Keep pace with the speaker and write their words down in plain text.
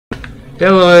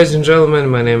Hello ladies and gentlemen,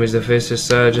 my name is the Faceless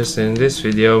Strategist, and in this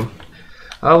video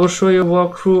I will show you a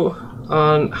walkthrough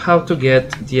on how to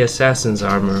get the Assassin's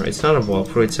Armor. It's not a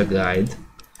walkthrough, it's a guide.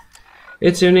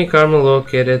 It's a unique armor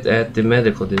located at the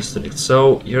medical district,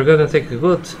 so you're gonna take a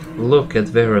good look at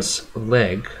Vera's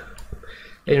leg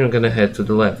and you're gonna head to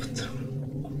the left.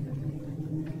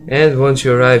 And once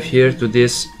you arrive here to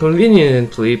this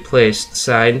conveniently placed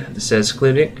sign that says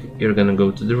clinic, you're gonna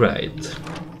go to the right.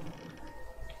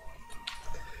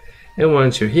 And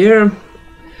once you're here,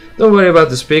 don't worry about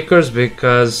the speakers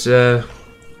because I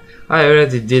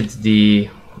already did the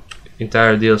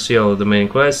entire DLC, all of the main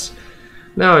quests.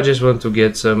 Now I just want to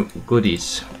get some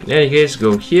goodies. In any case,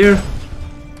 go here,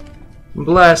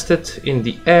 blast it in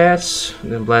the ass,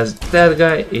 then blast that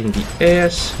guy in the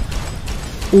ass.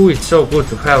 Ooh, it's so good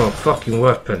to have a fucking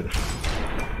weapon.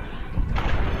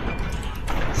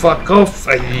 Fuck off,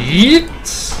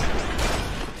 yeet!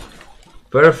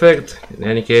 Perfect. In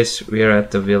any case, we are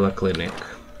at the Villa Clinic.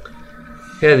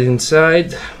 Head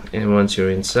inside, and once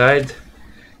you're inside,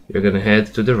 you're gonna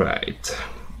head to the right.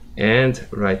 And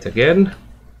right again.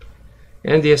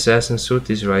 And the assassin suit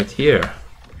is right here.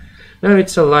 Now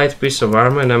it's a light piece of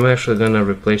armor, and I'm actually gonna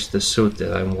replace the suit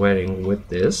that I'm wearing with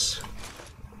this.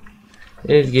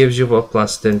 And it gives you a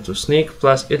 +10 to sneak,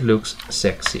 plus it looks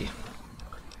sexy.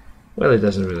 Well, it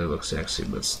doesn't really look sexy,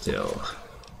 but still.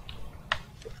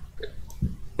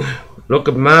 Look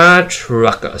at my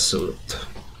trucker suit.